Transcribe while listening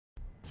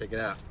Check it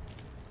out.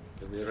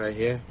 The wheel right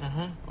here.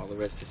 Mm-hmm. All the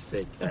rest is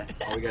fake.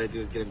 All we gotta do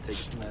is get him to take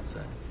it from that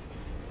side.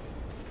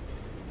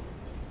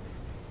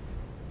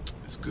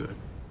 It's good.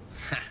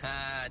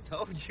 I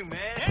told you,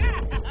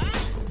 man.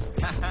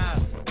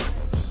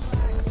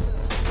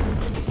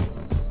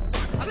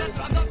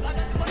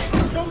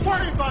 Don't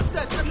worry about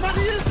that. The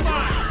money is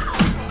mine.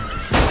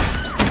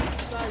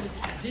 Sorry to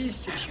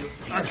disease tissue.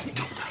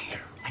 Don't die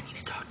here. I need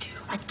to talk to you.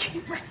 I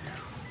can't right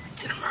now.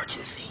 It's an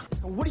emergency.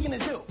 What are you gonna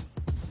do?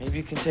 Maybe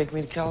you can take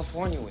me to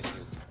California with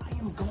you. I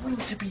am going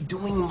to be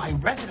doing my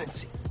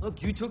residency.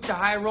 Look, you took the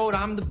high road.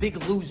 I'm the big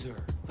loser.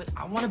 But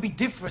I want to be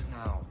different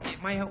now. It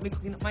might help me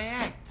clean up my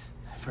act.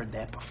 I've heard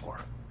that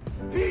before.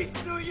 Peace,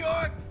 New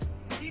York.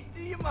 Peace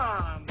to your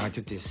mom. I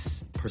took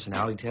this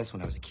personality test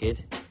when I was a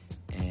kid,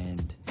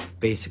 and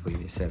basically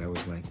they said I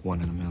was like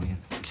 1 in a million.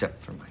 Except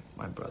for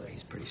my brother.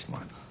 He's pretty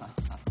smart.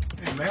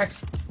 Hey,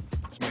 Max.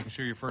 Just making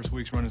sure your first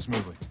week's running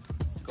smoothly.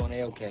 It's going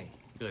A-okay.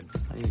 Good.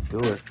 How do you do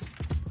it?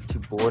 Aren't you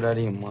bored out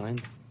of your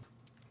mind?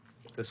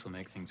 This will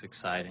make things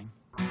exciting.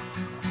 I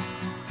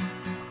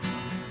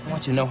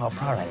want you to know how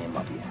proud I am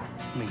of you.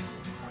 I mean,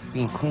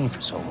 being clean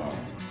for so long.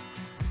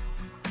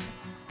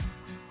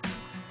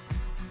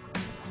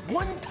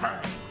 One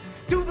time,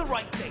 do the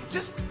right thing.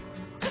 Just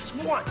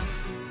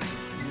once.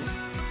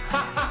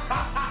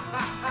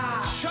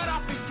 Shut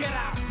up and get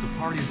out. The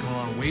party's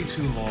gone on way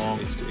too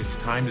long. It's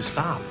time to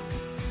stop.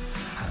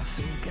 I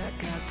think I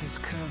got this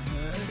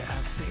covered.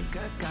 I think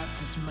I got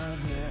this mother.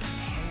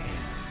 Yeah.